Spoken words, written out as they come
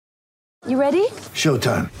You ready?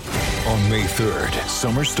 Showtime. On May 3rd,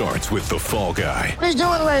 summer starts with The Fall Guy. Let's do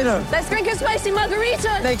it later. Let's drink a spicy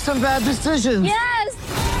margarita. Make some bad decisions. Yes!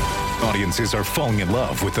 Audiences are falling in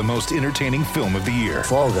love with the most entertaining film of the year.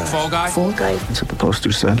 Fall Guy. Fall Guy? Fall Guy. That's what the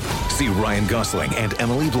poster said. See Ryan Gosling and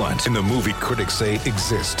Emily Blunt in the movie critics say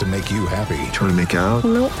exists to make you happy. Trying to make it out?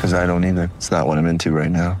 Nope. Because I don't either. It's not what I'm into right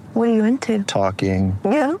now. What are you into? Talking.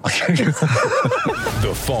 Yeah.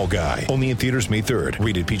 The Fall Guy. Only in theaters May 3rd.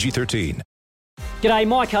 Rated PG-13. G'day,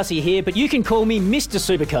 Mike Hussey here, but you can call me Mr.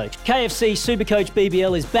 Supercoach. KFC Supercoach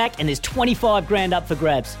BBL is back and there's 25 grand up for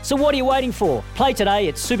grabs. So what are you waiting for? Play today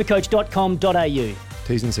at supercoach.com.au.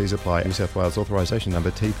 T's and C's apply. New South Wales authorisation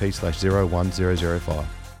number TP/01005.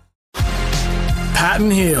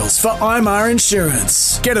 Patton Heels for IMAR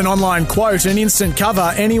Insurance. Get an online quote and instant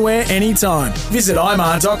cover anywhere, anytime. Visit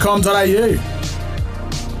imar.com.au.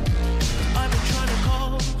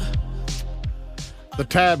 The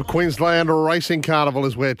TAB Queensland Racing Carnival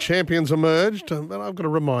is where champions emerged. But I've got to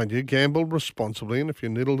remind you, gamble responsibly. And if you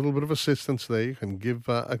need a little bit of assistance there, you can give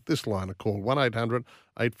this line a call,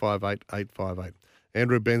 1-800-858-858.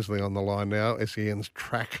 Andrew Bensley on the line now, SEN's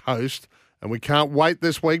track host. And we can't wait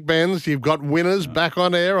this week, Benz. You've got winners back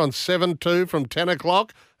on air on 7-2 from 10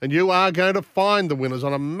 o'clock. And you are going to find the winners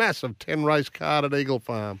on a massive 10-race card at Eagle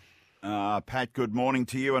Farm. Pat, good morning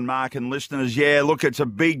to you and Mark and listeners. Yeah, look, it's a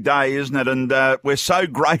big day, isn't it? And we're so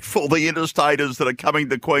grateful, the interstaters that are coming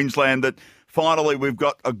to Queensland, that finally we've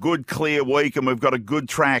got a good, clear week and we've got a good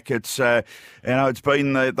track. It's it's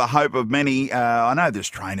been the hope of many. I know there's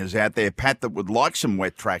trainers out there, Pat, that would like some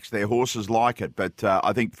wet tracks. Their horses like it, but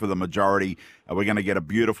I think for the majority, we're going to get a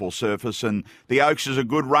beautiful surface. And the Oaks is a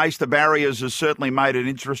good race. The barriers has certainly made it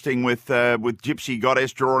interesting with Gypsy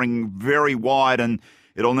Goddess drawing very wide, and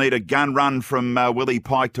it'll need a gun run from Willie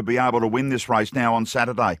Pike to be able to win this race now on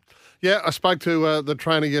Saturday. Yeah, I spoke to the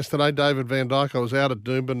trainer yesterday, David Van Dyke. I was out at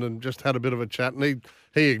Doomben and just had a bit of a chat, and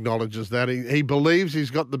he acknowledges that. He believes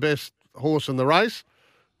he's got the best horse in the race,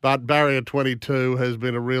 but barrier 22 has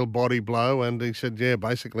been a real body blow, and he said, yeah,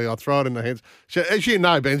 basically, I'll throw it in the hands. As you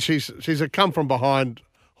know, Ben, she's a come-from-behind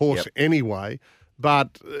horse anyway,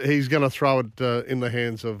 but he's going to throw it in the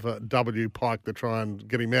hands of W. Pike to try and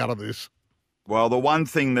get him out of this. Well, the one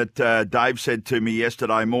thing that Dave said to me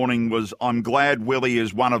yesterday morning was, I'm glad Willie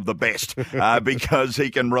is one of the best because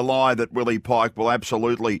he can rely that Willie Pike will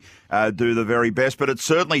absolutely do the very best. But it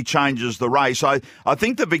certainly changes the race. I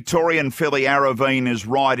think the Victorian filly Aravine is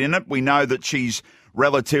right in it. We know that she's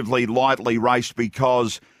relatively lightly raced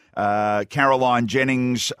because Caroline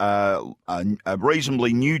Jennings, a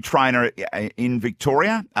reasonably new trainer in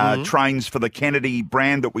Victoria, trains for the Kennedy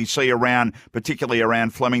brand that we see around, particularly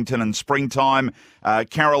around Flemington and springtime.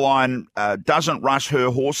 Caroline doesn't rush her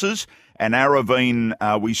horses, and Aravine,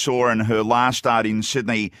 we saw in her last start in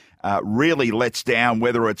Sydney, really lets down,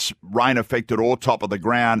 whether it's rain affected or top of the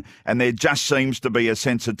ground, and there just seems to be a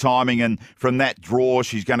sense of timing, and from that draw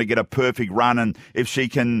she's going to get a perfect run, and if she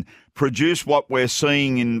can produce what we're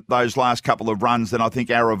seeing in those last couple of runs, then I think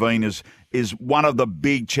Aravine is one of the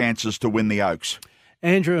big chances to win the Oaks.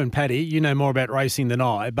 Andrew and Paddy, you know more about racing than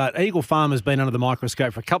I, but Eagle Farm has been under the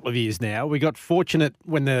microscope for a couple of years now. We got fortunate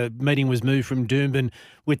when the meeting was moved from Doomben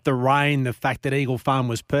with the rain, the fact that Eagle Farm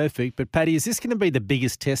was perfect. But Paddy, is this going to be the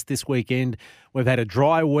biggest test this weekend? We've had a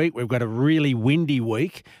dry week. We've got a really windy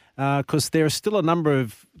week because there are still a number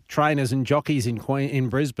of trainers and jockeys in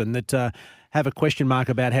Brisbane that have a question mark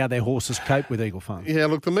about how their horses cope with Eagle Farm. Yeah,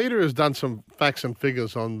 look, the meter has done some facts and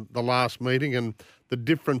figures on the last meeting and the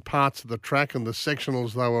different parts of the track and the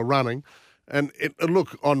sectionals they were running. And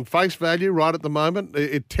look, on face value, right at the moment,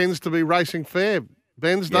 it tends to be racing fair,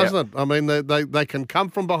 Benz, doesn't it? I mean, they can come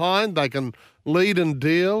from behind, they can lead and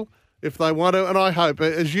deal if they want to. And I hope,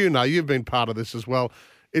 as you know, you've been part of this as well,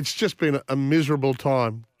 it's just been a miserable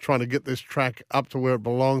time trying to get this track up to where it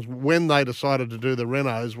belongs when they decided to do the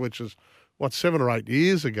Renos, which is 7 or 8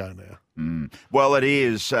 years ago now? Well, it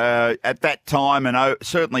is. At that time, and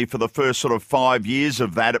certainly for the first sort of 5 years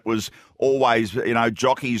of that, it was always,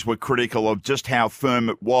 jockeys were critical of just how firm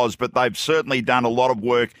it was, but they've certainly done a lot of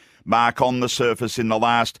work, Mark, on the surface in the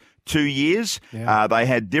last 2 years. Yeah. They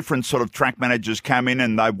had different sort of track managers come in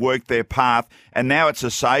and they've worked their path, and now it's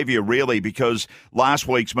a saviour really, because last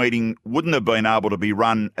week's meeting wouldn't have been able to be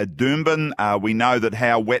run at Doomben. We know that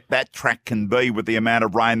how wet that track can be with the amount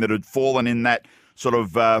of rain that had fallen in that sort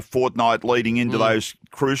of fortnight leading into those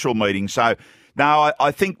crucial meetings. So no,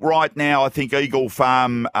 I think right now, I think Eagle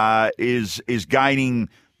Farm is gaining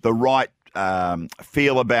the right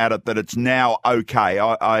feel about it, that it's now okay.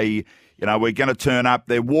 We're going to turn up.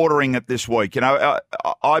 They're watering it this week.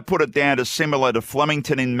 I put it down to similar to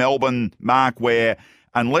Flemington in Melbourne, Mark, where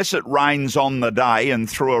unless it rains on the day and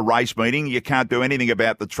through a race meeting, you can't do anything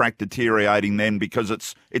about the track deteriorating then because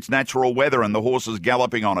it's natural weather and the horse is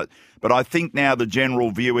galloping on it. But I think now the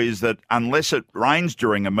general view is that unless it rains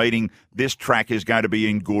during a meeting, this track is going to be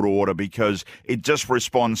in good order because it just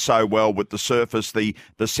responds so well with the surface, the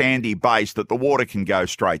sandy base, that the water can go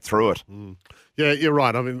straight through it. Yeah, you're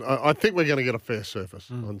right. I mean, I think we're going to get a fair surface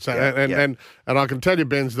on Saturday, and I can tell you,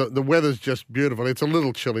 Benz, the weather's just beautiful. It's a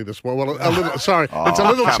little chilly this morning. Well, a little. Sorry, it's a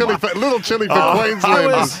little chilly for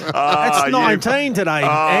Queensland. It's 19 today,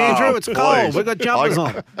 Andrew. It's cold. We've got jumpers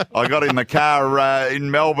on. I got in the car in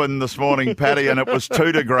Melbourne this morning, Paddy, and it was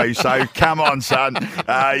 2 degrees. So come on, son.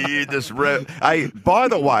 You just. Hey, by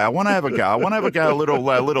the way, I want to have a go. I want to have a go.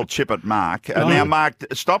 A little chip at Mark. Now, Mark,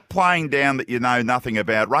 stop playing down that you know nothing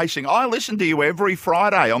about racing. I listen to you every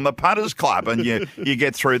Friday on the Punters Club, and you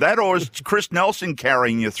get through that, or is Chris Nelson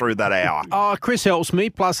carrying you through that hour? Oh, Chris helps me.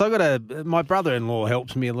 Plus, my brother-in-law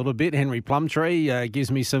helps me a little bit. Henry Plumtree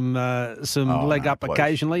gives me some leg up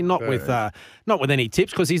occasionally. Not with any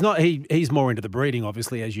tips because he's more into the breeding,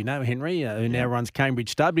 obviously, as you know, Henry, who now runs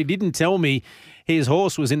Cambridge Stud. But he didn't tell me his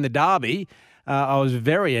horse was in the Derby. I was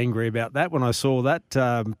very angry about that when I saw that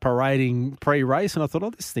parading pre-race, and I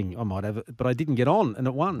thought, this thing, I might have it, but I didn't get on, and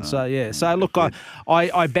it won. So, yeah. So, look,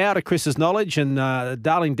 I bow to Chris's knowledge, and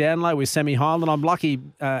Darling Downlow with Sammy Highland. I'm lucky,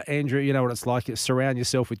 Andrew, you know what it's like. Surround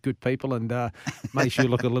yourself with good people and makes you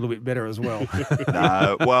look a little bit better as well.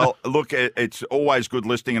 Well, look, it's always good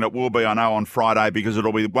listening, and it will be, I know, on Friday, because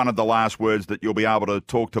it'll be one of the last words that you'll be able to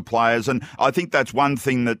talk to players. And I think that's one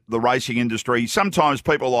thing that the racing industry, sometimes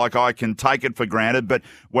people like I can take it for granted, but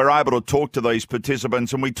we're able to talk to these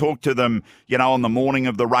participants, and we talk to them, on the morning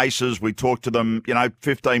of the races. We talk to them,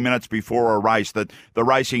 15 minutes before a race. That the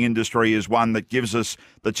racing industry is one that gives us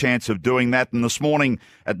the chance of doing that. And this morning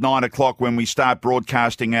at 9 o'clock, when we start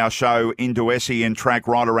broadcasting our show into SEN track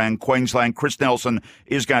right around Queensland, Chris Nelson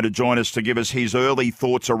is going to join us to give us his early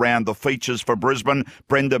thoughts around the features for Brisbane.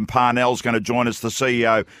 Brendan Parnell's going to join us, the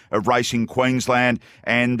CEO of Racing Queensland.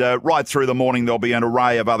 And right through the morning, there'll be an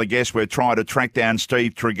array of other guests. We're trying to track down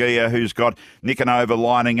Steve Tregear, who's got Nicanova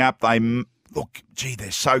lining up. Look,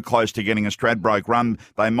 they're so close to getting a Stradbroke run.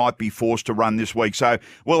 They might be forced to run this week. So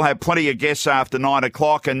we'll have plenty of guests after 9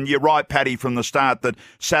 o'clock. And you're right, Paddy, from the start that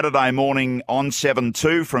Saturday morning on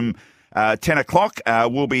 7-2 from 10 o'clock,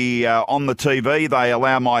 we'll be on the TV. They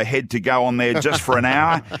allow my head to go on there just for an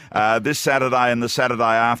hour this Saturday and the Saturday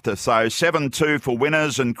after. So 7-2 for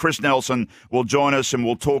winners, and Chris Nelson will join us, and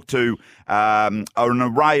we'll talk to an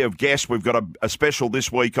array of guests. We've got a special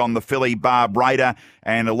this week on the filly Barb Raider,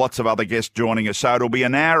 and lots of other guests joining us. So it'll be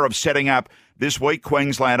an hour of setting up this week,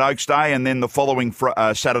 Queensland Oaks Day, and then the following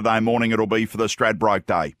Saturday morning it'll be for the Stradbroke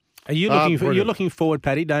Day. Are you looking forward,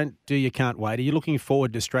 Paddy? You can't wait. Are you looking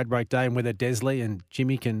forward to Stradbroke Day and whether Desley and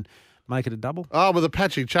Jimmy can make it a double? Oh, with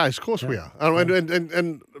Apache Chase, of course we are.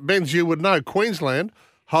 And Benz, you would know Queensland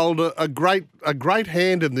hold a great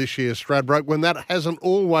hand in this year's Stradbroke when that hasn't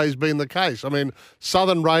always been the case. I mean,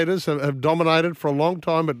 Southern Raiders have dominated for a long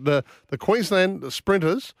time, but the Queensland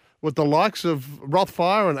sprinters with the likes of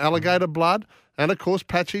Rothfire and Alligator Blood, and of course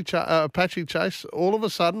Apache Chase, all of a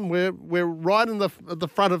sudden we're right in the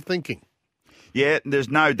front of thinking. Yeah, there's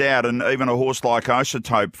no doubt, and even a horse like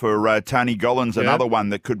Isotope for Tony Gollan's another one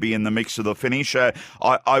that could be in the mix of the finish.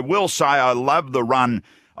 I will say I love the run.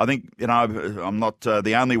 I think, I'm not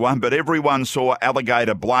the only one, but everyone saw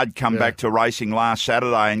Alligator Blood come back to racing last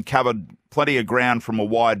Saturday and covered plenty of ground from a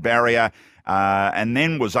wide barrier. And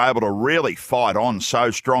then was able to really fight on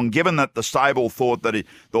so strong, given that the stable thought that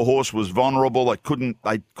the horse was vulnerable. They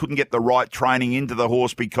couldn't get the right training into the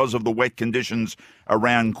horse because of the wet conditions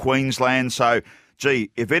around Queensland. So,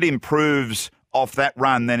 if it improves off that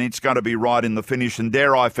run, then it's going to be right in the finish. And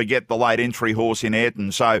dare I forget the late entry horse in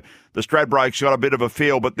Ayrton. So the Stradbroke's got a bit of a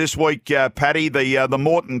feel. But this week, Paddy, the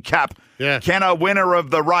Morton Cup, can a winner of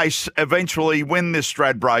the race eventually win this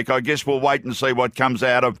Stradbroke? I guess we'll wait and see what comes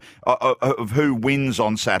out of who wins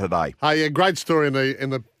on Saturday. Hey, great story in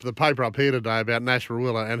the paper up here today about Nash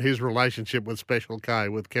Rawiller and his relationship with Special K,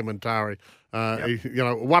 with Kementari.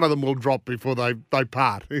 One of them will drop before they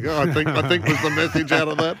part. I think was the message out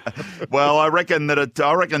of that. Well, I reckon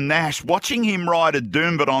Nash, watching him ride at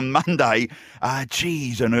Doomben on Monday,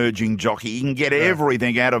 he's an urging jockey. He can get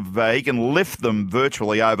everything out of. He can lift them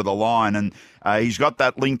virtually over the line, and he's got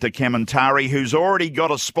that link to Kementari, who's already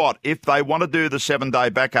got a spot. If they want to do the 7-day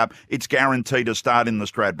backup, it's guaranteed to start in the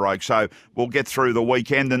Stradbroke. So we'll get through the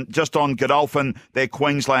weekend. And just on Godolphin, their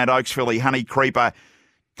Queensland Oaks filly Honey Creeper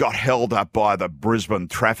got held up by the Brisbane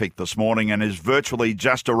traffic this morning and is virtually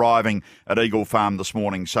just arriving at Eagle Farm this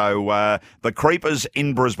morning. So the Creepers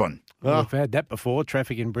in Brisbane. Well, we've had that before.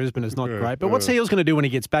 Traffic in Brisbane is not great. But what's Heels going to do when he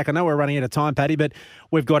gets back? I know we're running out of time, Paddy, but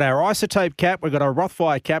we've got our Isotope cap, we've got our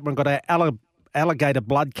Rothfire cap, we've got our alligator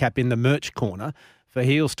blood cap in the merch corner for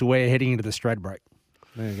Heels to wear heading into the Stradbroke.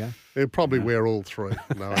 There you go. He'll probably wear all three.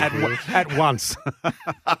 No, at once.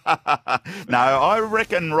 No, I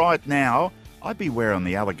reckon right now I'd be wearing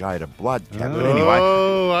the alligator blood cap. But anyway.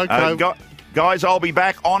 Oh, okay. Guys, I'll be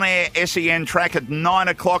back on air SEN track at 9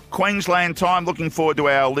 o'clock Queensland time. Looking forward to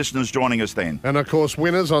our listeners joining us then. And, of course,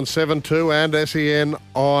 winners on 7-2 and SEN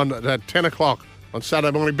on at 10 o'clock on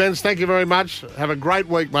Saturday morning. Benz, thank you very much. Have a great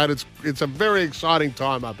week, mate. It's a very exciting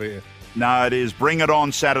time up here. No, it is. Bring it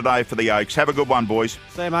on Saturday for the Oaks. Have a good one, boys.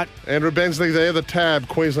 See you, mate. Andrew Bensley there, the Tab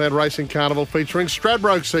Queensland Racing Carnival featuring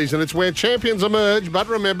Stradbroke season. It's where champions emerge, but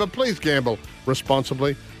remember, please gamble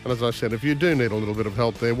responsibly. And as I said, if you do need a little bit of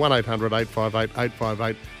help there,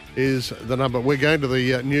 1-800-858-858 is the number. We're going to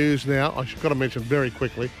the news now. I've got to mention very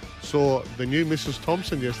quickly, saw the new Mrs.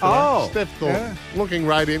 Thompson yesterday. Oh, Steph Thornton, looking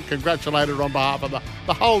radiant. Congratulated on behalf of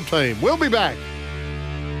the whole team. We'll be back.